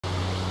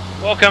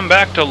Welcome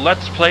back to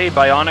Let's Play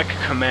Bionic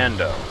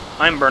Commando.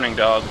 I'm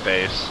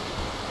BurningDogFace,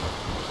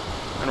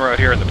 and we're out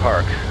here at the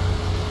park.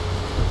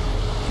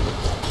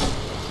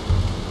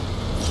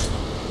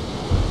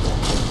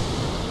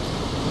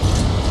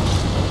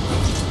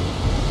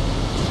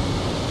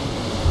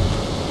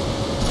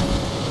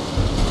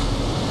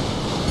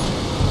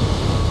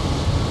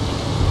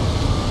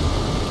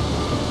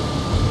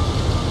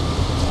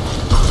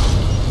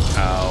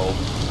 Ow.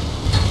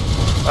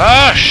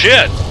 Ah,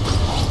 shit!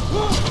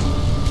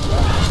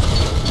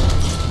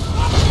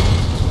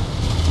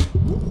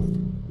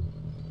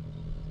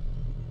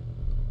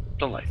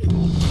 Delightful.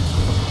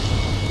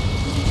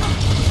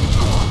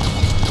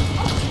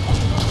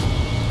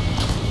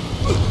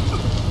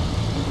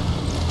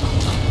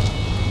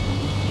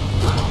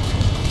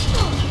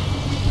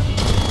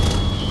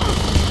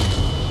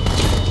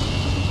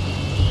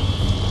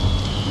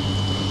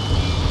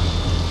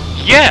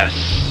 Yes!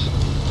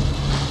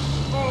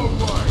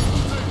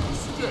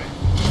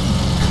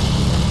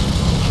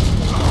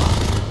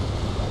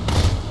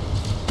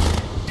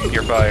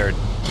 You're fired.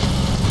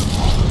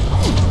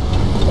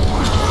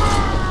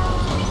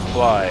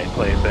 Fly,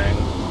 plaything.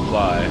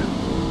 Fly.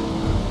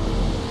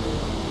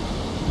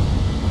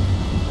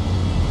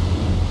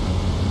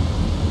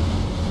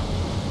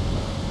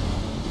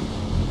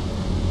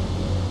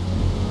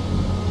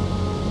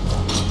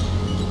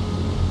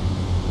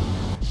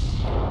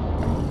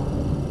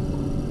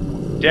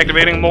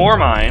 Deactivating more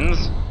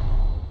mines.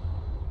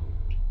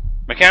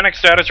 Mechanic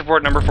status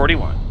report number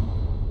 41.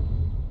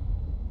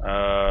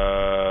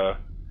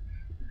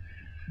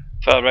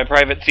 Filed by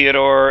Private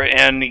Theodore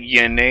N.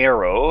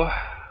 Yanero.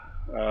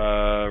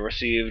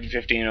 Received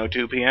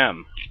 15:02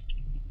 p.m.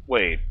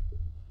 Wait.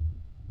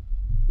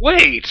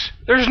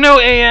 There's no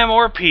AM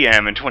or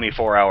PM in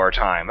 24-hour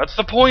time. That's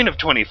the point of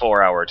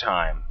 24-hour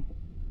time.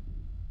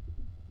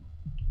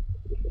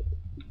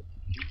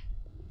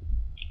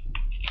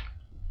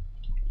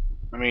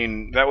 I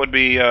mean, that would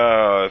be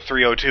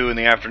 3:02 in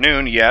the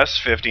afternoon.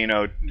 Yes,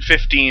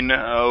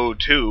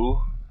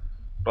 15:02.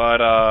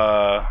 But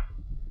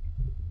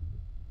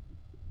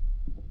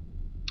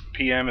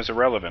PM is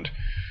irrelevant.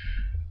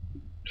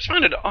 Just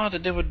find it odd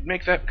that they would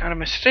make that kind of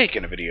mistake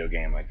in a video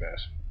game like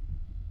this.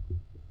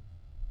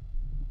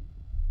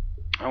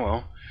 Oh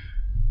well.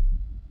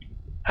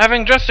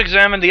 Having just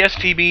examined the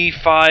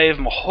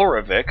STB-5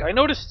 Mohorovic, I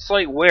noticed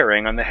slight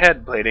wearing on the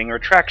head plating or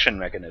traction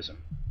mechanism.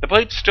 The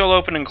plate's still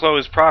open and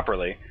closed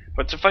properly,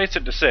 but suffice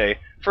it to say,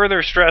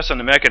 further stress on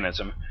the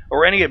mechanism,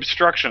 or any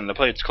obstruction in the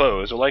plate's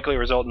close, will likely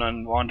result in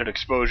unwanted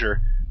exposure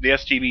to the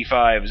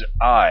STB-5's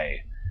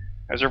eye.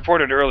 As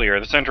reported earlier,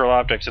 the central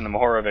optics in the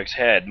Mohorovic's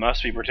head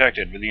must be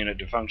protected for the unit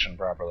to function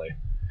properly.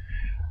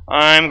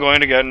 I'm going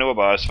to get into a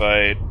boss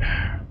fight.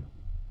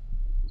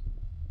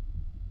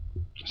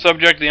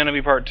 Subject, the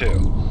enemy part 2.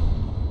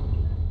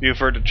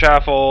 Buford to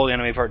Chaffel, the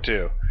enemy part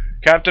 2.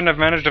 Captain, I've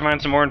managed to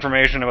find some more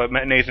information about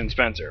Nathan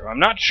Spencer. I'm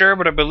not sure,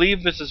 but I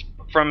believe this is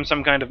from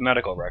some kind of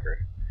medical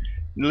record.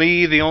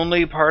 Lee, the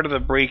only part of the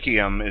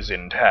brachium is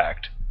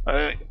intact.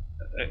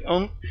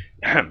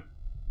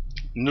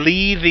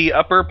 Lee, the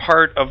upper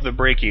part of the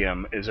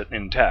brachium is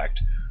intact.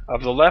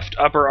 Of the left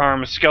upper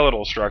arm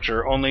skeletal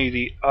structure, only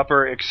the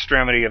upper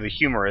extremity of the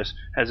humerus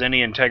has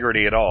any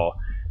integrity at all,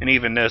 and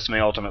even this may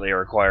ultimately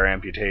require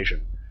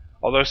amputation.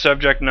 Although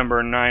subject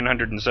number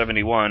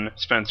 971,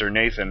 Spencer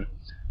Nathan,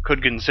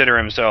 could consider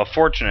himself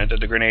fortunate that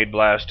the grenade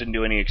blast didn't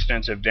do any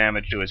extensive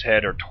damage to his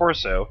head or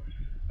torso,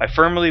 I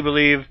firmly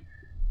believe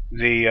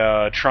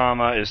the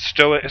trauma is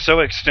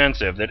so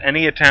extensive that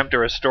any attempt to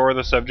restore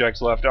the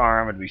subject's left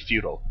arm would be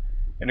futile.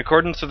 In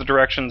accordance with the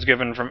directions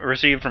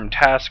received from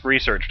Task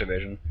Research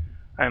Division,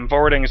 I am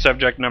forwarding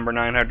subject number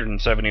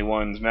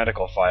 971's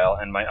medical file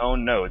and my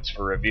own notes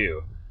for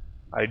review.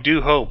 I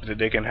do hope that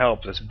they can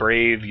help this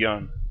brave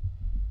young...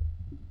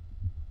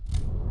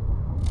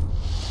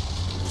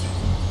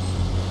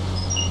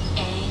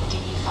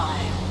 AD5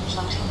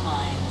 floating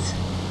mines.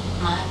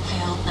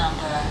 Minefield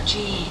number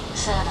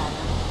G7.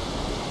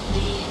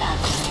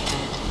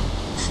 Deactivated.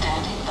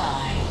 Standing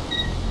by.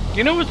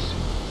 You know what's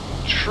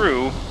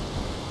true?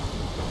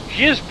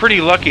 He is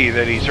pretty lucky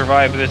that he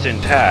survived this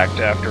intact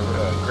after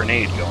a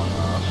grenade going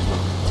off.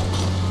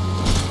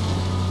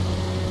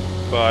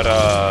 But,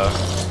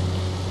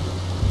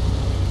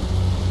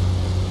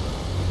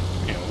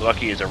 you know,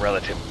 lucky is a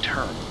relative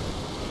term.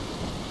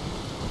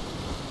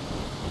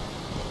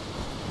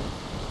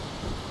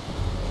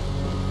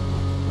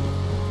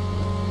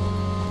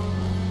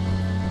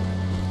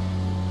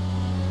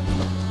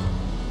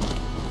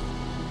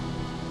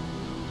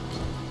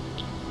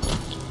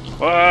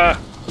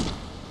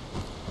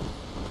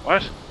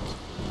 What?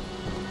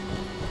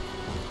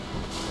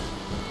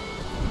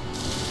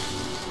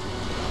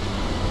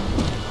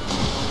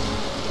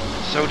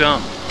 So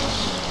dumb.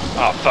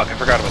 Oh fuck, I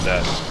forgot about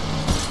that.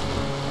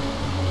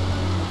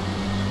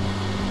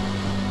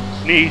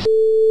 Sneeze.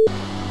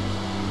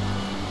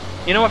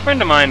 You know, a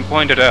friend of mine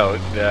pointed out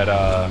that,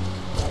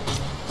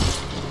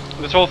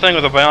 this whole thing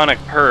with a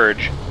bionic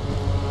purge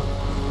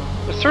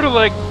is sort of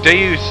like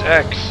Deus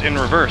Ex in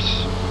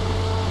reverse.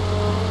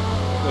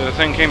 the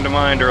thing came to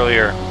mind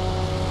earlier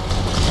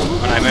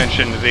when I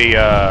mentioned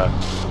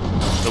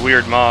the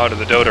weird mod of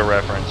the Dota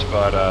reference,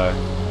 but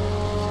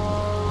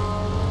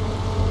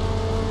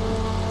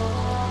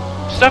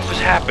stuff was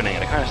happening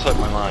and it kind of slipped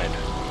my mind.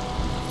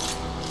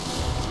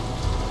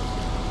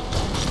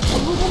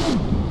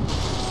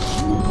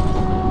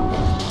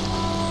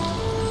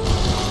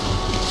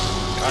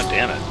 God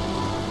damn it.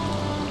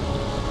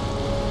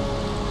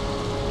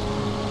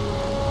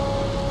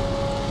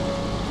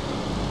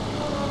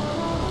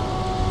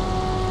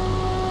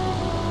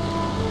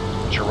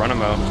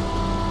 Geronimo.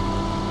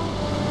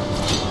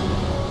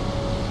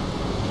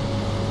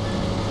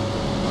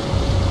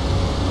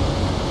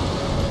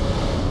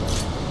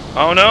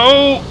 Oh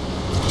no!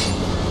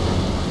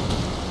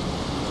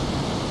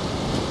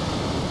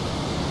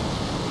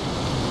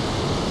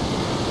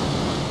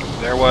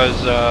 There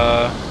was,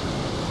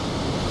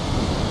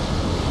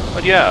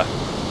 but yeah.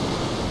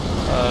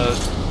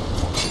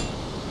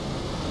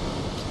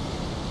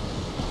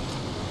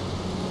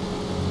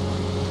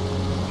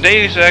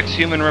 Deus Ex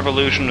Human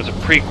Revolution is a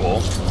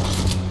prequel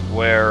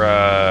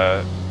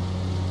where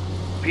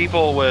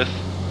people with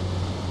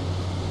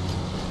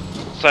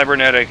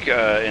cybernetic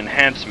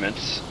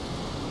enhancements,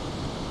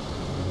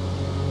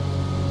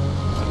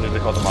 I believe they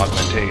call them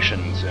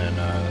augmentations in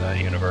that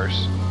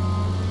universe,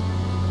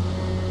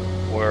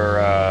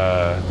 were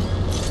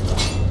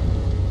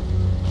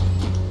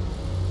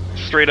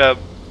straight up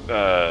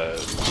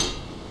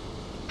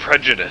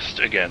prejudiced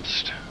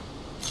against.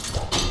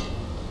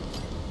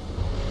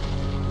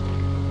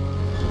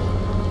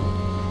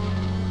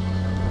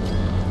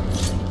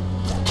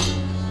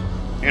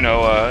 You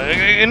know,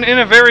 in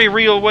a very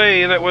real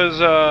way that was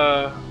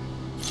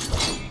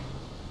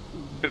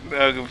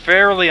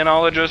fairly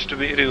analogous to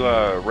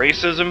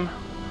racism.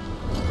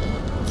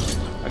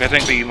 Like, I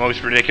think the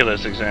most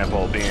ridiculous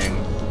example being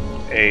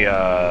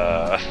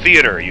a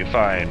theater you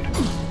find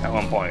at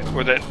one point,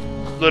 where that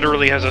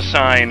literally has a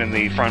sign in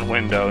the front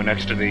window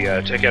next to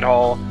the ticket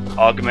hall: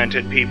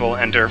 augmented people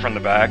enter from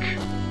the back.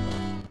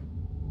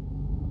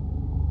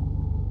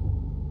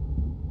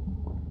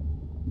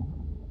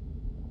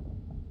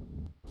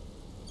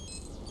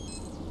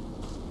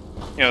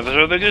 You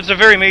know, it's a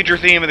very major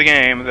theme of the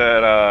game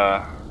that,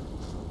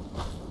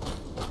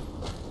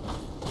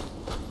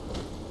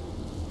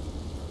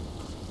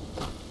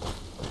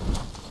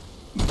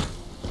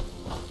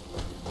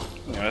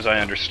 you know, as I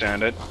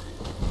understand it,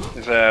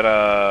 is that,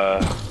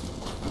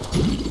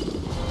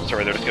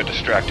 sorry, I just got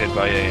distracted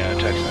by a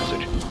text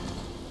message.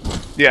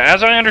 Yeah,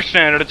 as I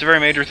understand it, it's a very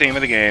major theme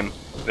of the game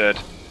that,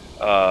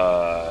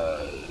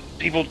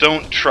 people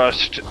don't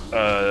trust,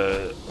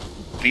 the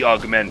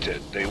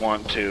augmented. They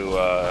want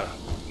to,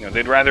 you know,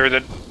 they'd rather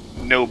that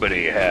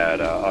nobody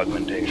had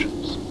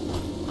augmentations.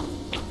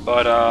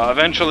 But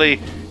eventually,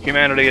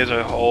 humanity as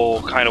a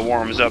whole kind of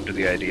warms up to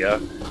the idea,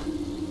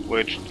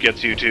 which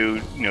gets you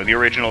to, you know, the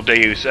original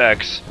Deus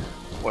Ex,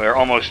 where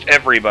almost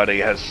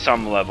everybody has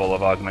some level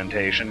of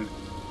augmentation.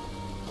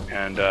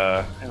 And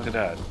hey, look at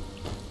that.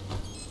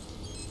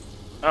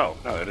 Oh,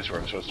 no, that is where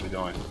I'm supposed to be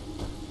going.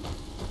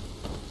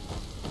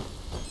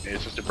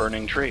 It's just a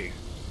burning tree.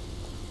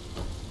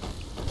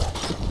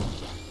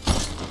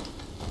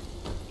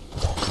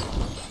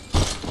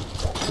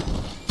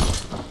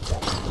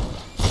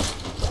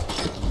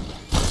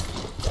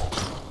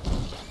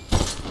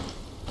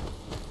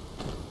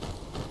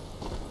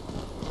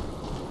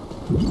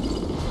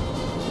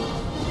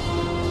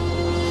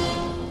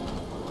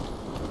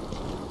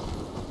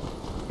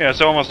 Yeah,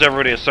 so almost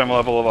everybody has some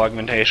level of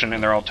augmentation,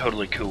 and they're all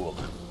totally cool.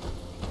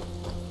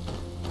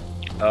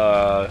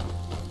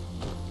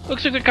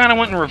 Looks like they kind of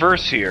went in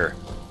reverse here.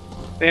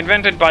 They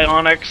invented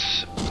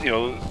bionics, you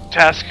know,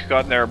 Task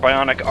got their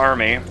bionic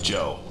army.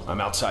 Joe, I'm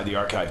outside the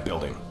archive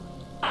building.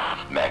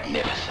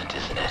 Magnificent,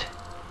 isn't it?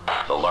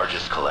 The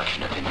largest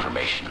collection of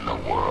information in the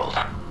world.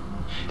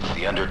 It's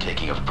the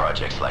undertaking of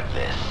projects like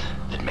this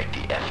that make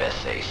the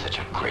FSA such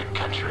a great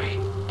country.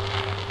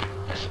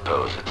 I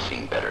suppose it's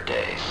seen better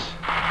days.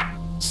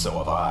 So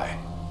have I.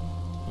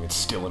 It's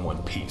still in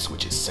one piece,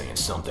 which is saying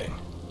something.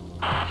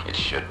 It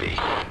should be.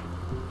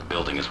 The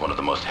building is one of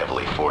the most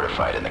heavily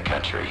fortified in the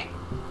country.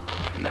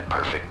 And the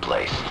perfect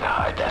place to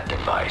hide that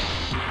device.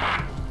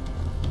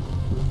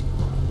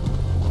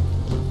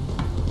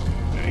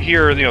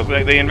 Here, you know,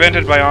 they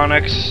invented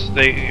bionics.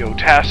 They, you know,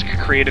 Task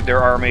created their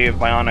army of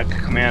Bionic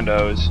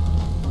Commandos,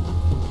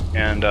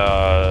 and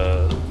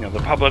you know,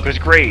 the public was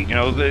great. You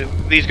know,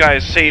 these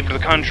guys saved the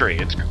country.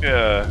 It's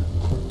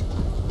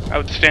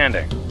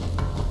outstanding,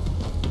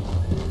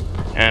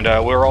 and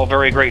we're all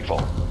very grateful.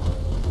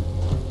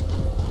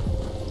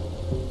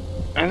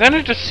 And then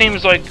it just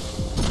seems like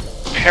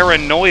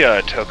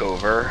paranoia took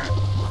over,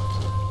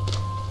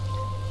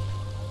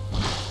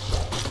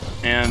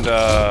 and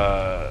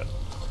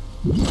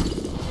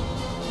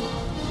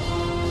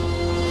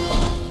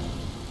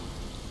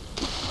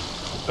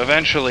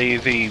eventually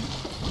the...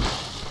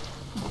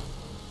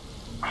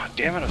 Oh,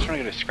 damn it, I was trying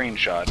to get a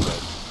screenshot, but...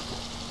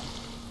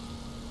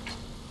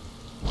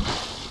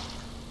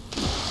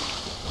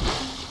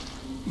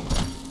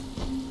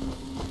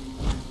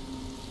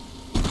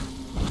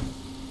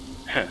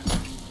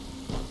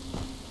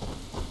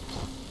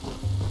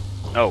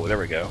 Oh, there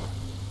we go.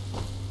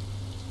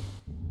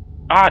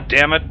 Ah,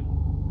 damn it!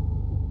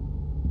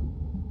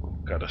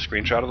 Got a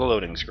screenshot of the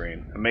loading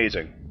screen.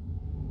 Amazing.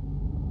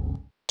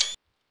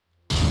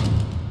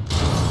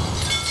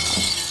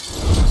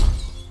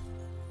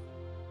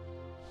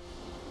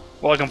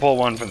 Well, I can pull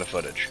one from the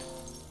footage.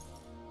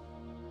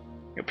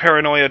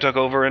 Paranoia took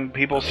over and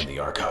people In the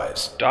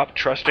archives. stopped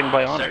trusting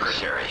Bionics.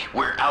 Secretary,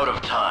 we're out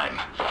of time.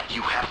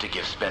 You have to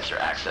give Spencer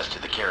access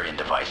to the Carrion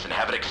Device and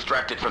have it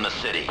extracted from the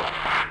city.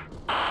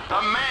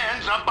 The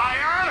man's a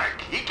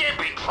bionic! He can't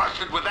be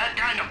trusted with that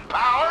kind of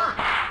power!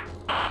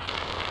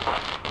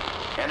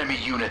 Enemy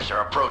units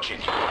are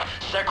approaching.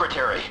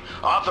 Secretary,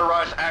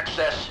 authorize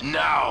access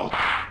now!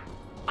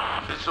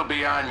 This'll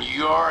be on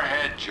your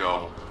head,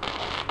 Joe.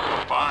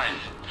 Fine.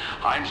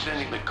 I'm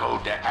sending the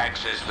code to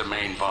access the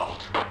main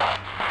vault.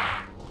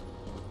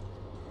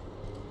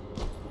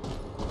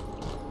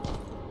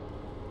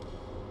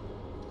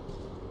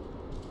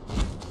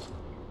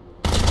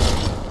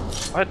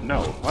 What?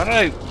 No.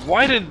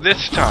 Why did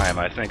this time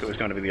I think it was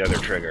going to be the other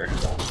trigger?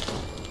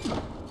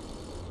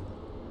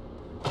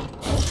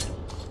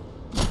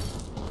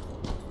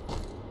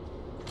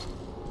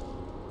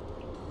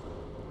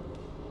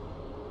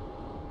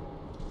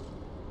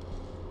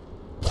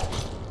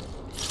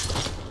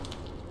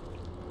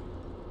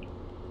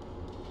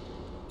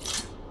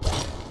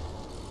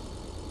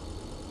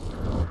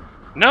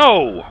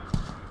 No!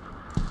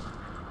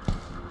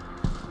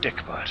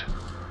 Dick butt.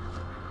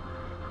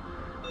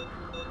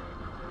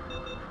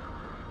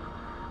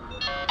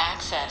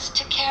 Access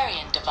to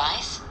Carrion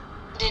Device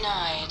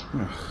denied.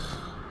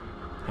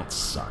 That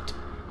sucked.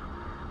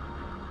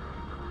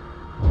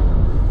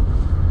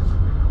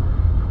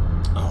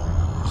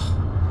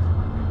 Oh.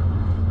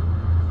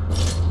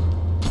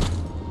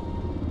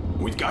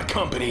 We've got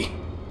company.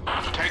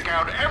 Take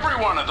out every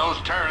one of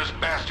those terrorist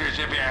bastards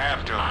if you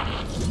have to.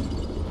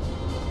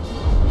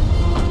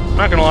 I'm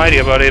not gonna lie to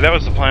you, buddy. That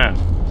was the plan.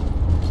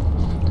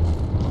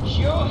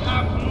 You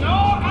have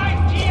no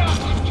idea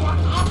what you're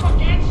up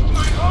against,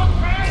 my old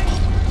friend!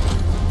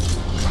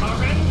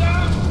 Surrender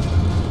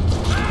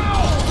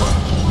now!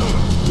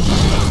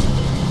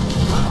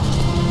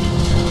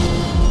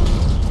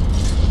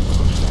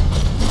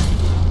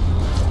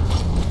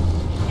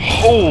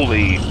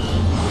 Holy!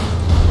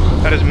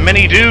 That is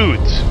many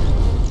dudes!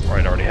 Or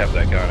I'd already have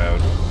that gun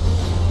out.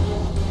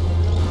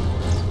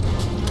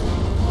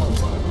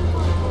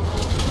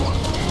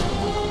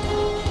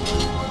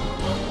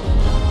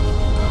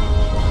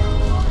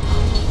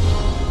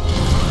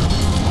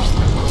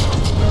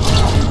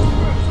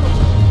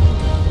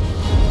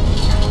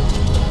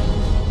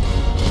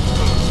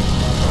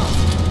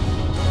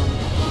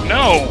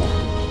 No!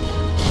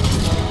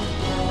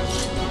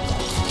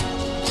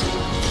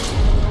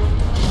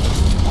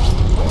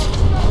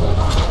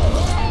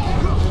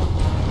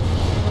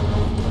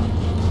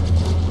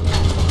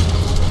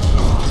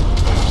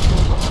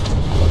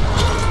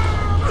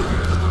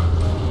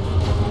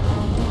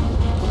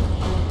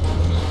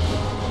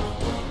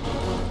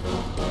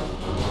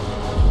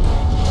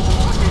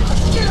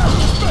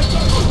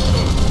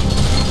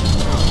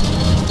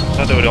 I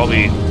thought they would all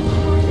be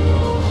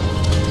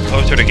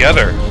closer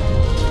together.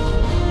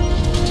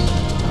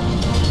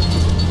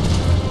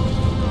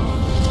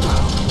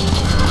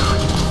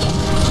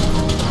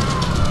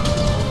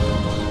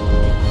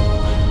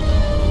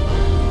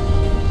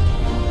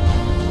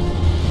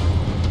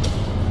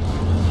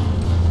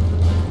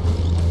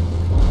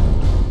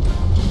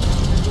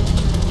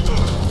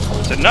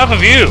 It's enough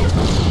of you!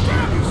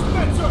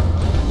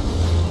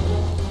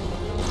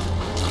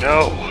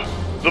 No!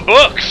 The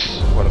books!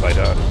 What have I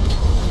done?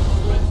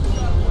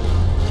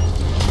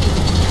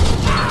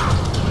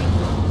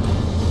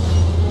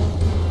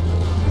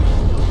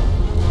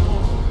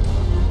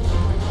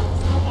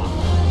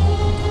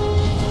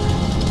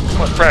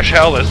 What fresh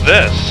hell is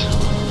this?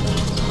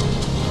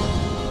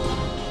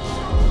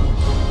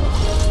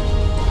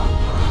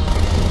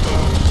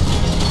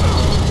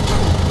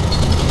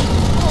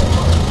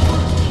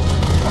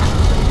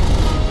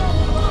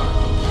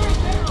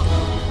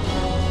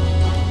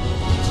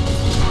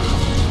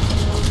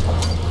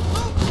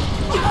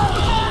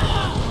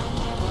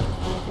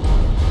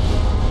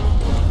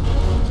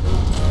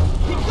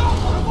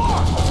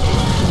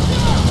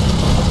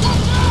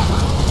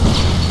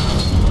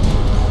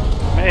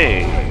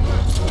 Hey.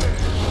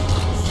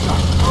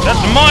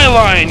 That's my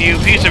line, you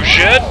piece of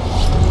shit!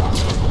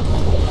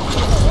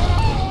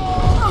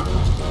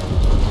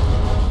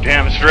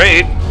 Damn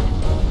straight.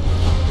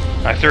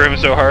 I threw him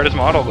so hard his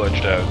model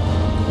glitched out.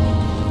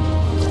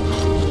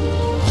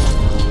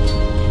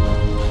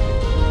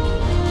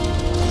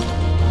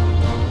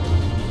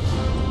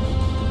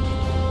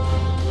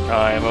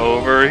 I'm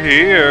over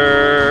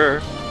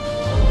here.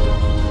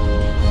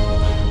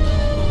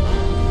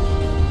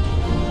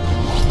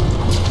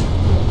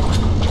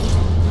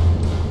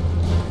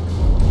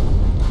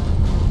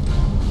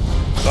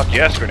 Fuck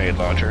yes, grenade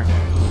launcher.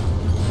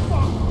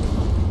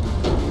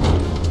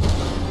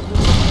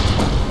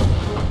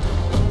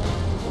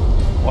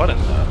 What in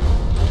the...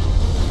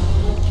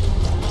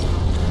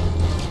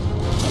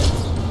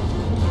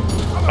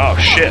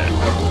 shit.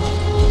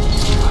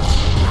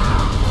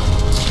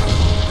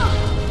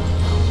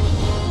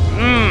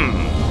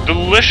 Mmm,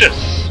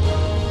 delicious.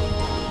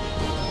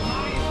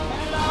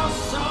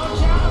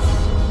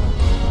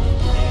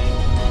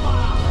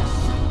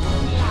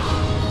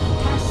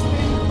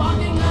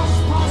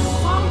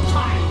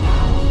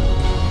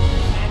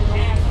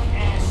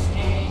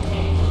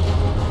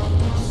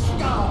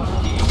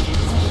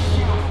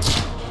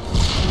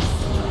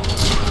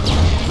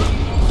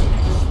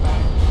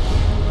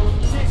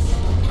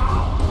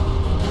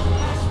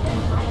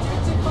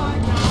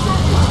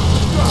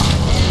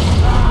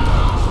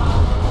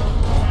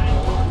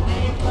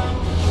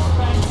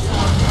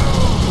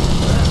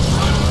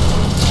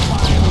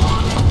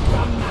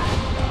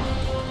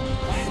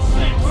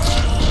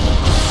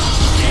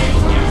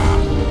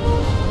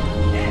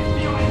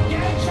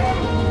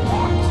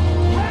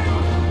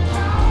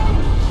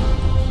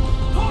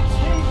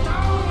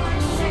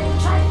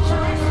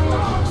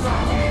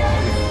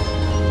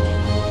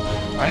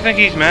 I think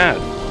he's mad.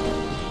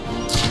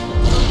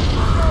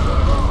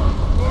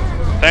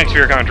 Thanks for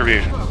your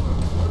contribution.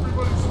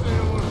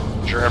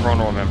 I'm sure everyone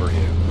will remember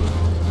you.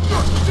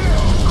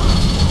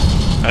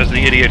 As the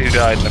idiot who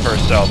died in the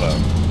first salvo.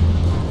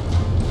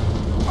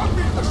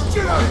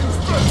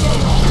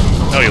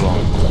 No, you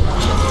won't.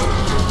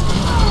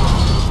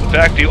 In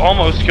fact, you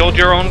almost killed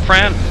your own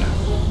friend.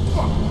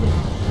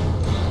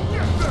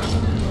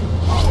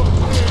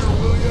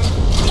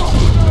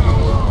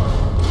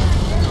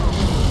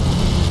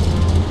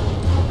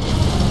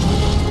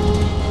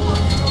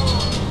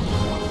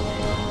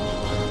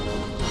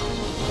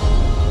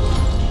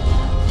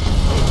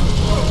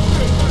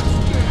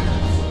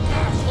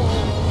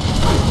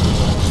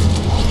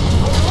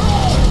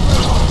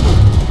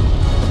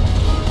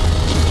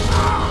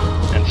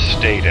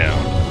 Stay down.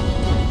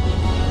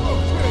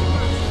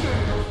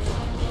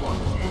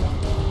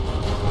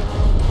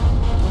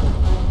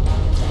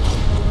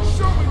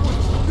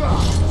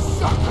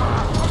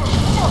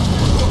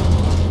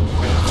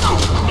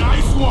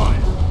 Nice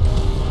one.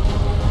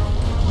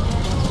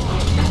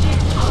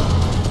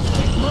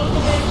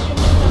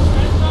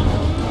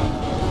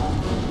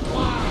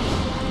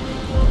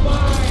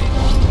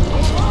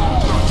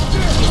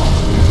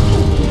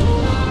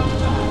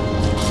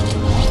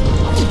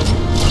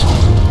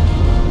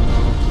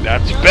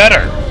 That's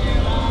better.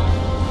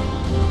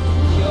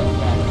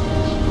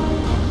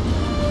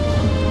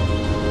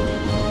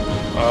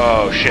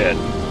 Oh shit.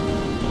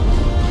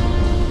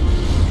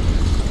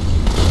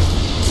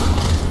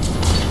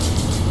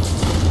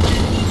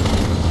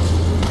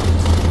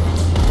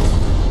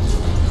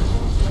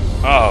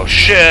 Oh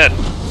shit.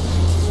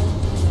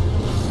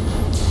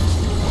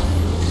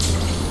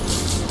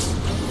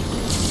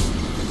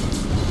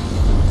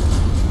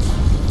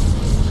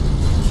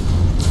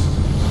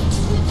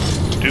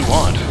 Do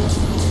want.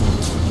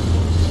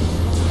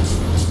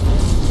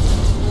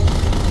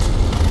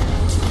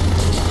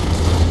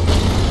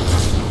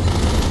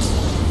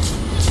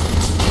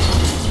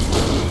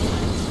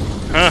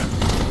 Huh.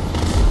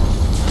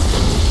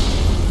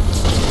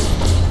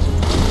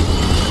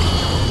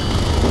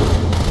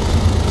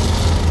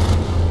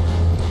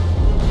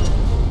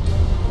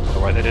 Wonder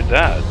why they did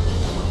that.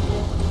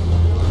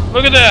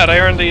 Look at that! I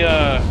earned the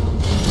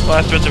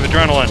last bits of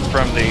adrenaline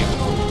from the...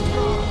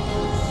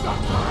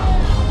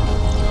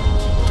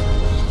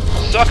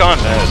 Suck on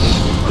this.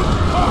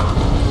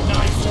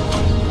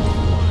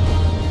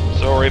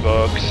 Sorry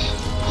books.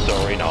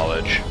 Sorry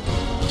knowledge.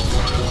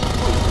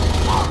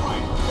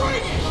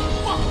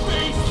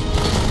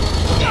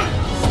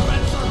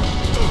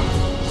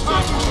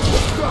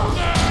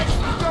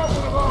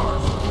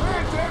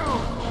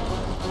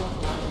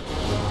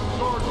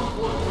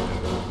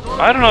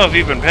 I don't know if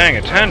you've been paying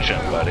attention,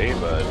 buddy,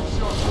 but...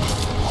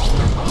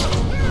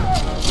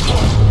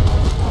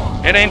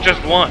 It ain't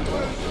just one.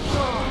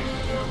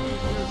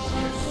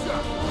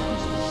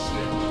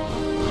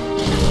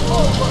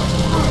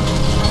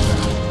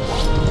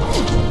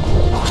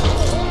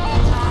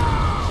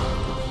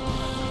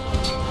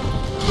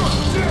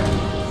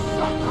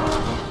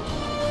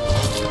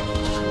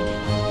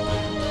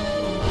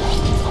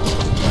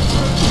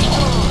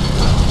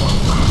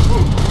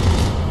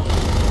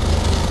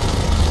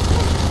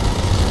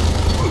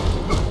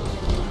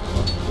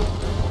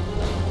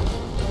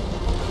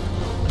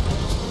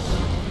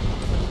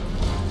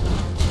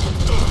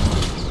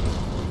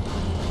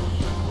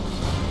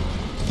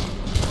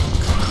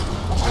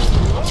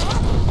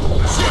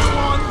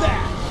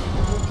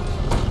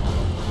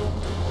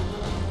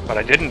 But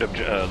I didn't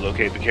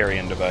locate the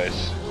Carrion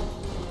Device.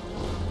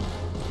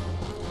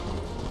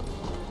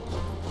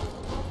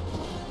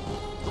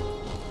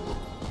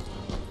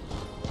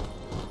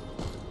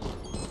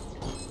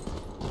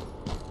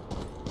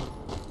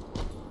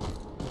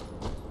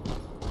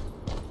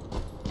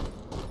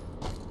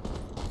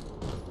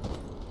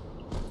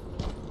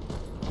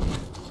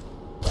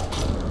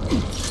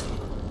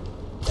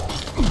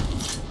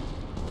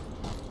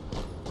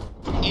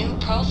 New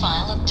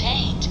profile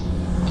obtained.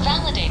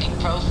 Validating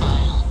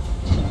profile.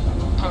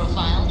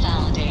 Profile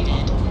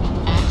validated.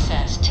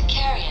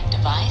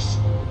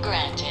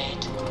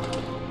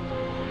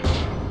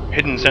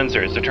 hidden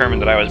sensors determined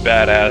that I was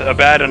a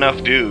bad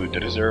enough dude to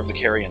deserve the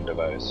Carrion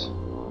Device.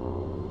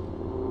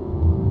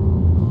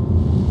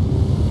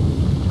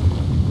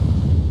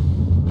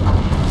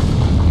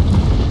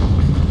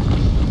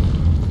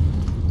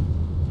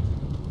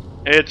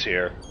 It's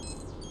here.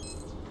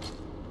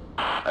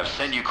 I've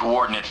sent you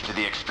coordinates to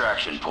the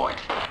extraction point.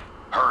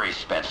 Hurry,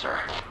 Spencer.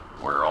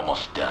 We're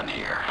almost done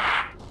here.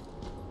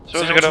 So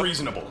is it Sounds gonna...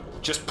 reasonable.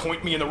 Just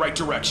point me in the right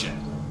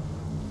direction.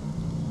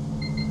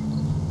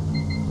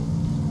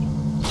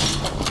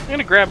 I'm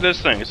gonna grab this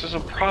thing. This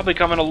will probably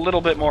come in a little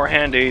bit more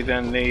handy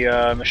than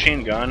the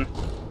machine gun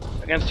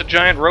against a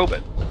giant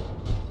robot.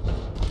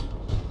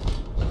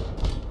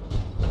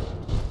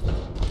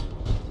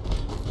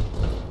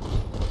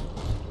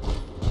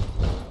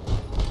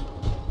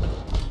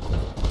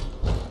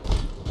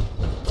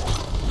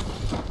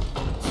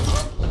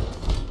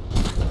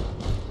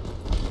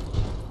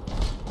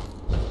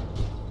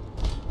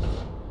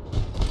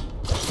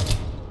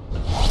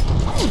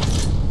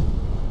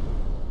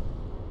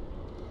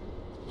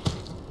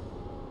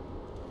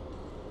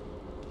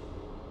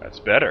 That's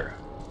better.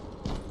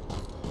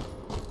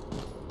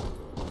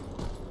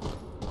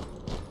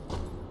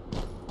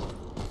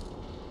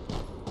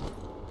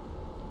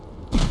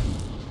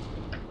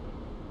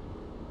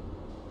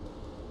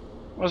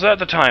 Was that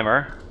the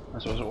timer? I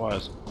suppose it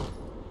was.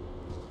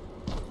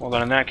 Well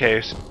then, in that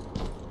case,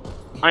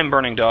 I'm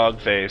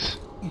BurningDogFace,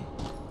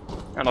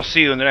 and I'll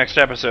see you in the next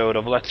episode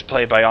of Let's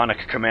Play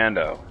Bionic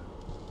Commando.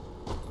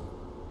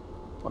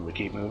 When we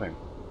keep moving.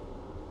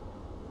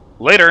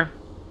 Later!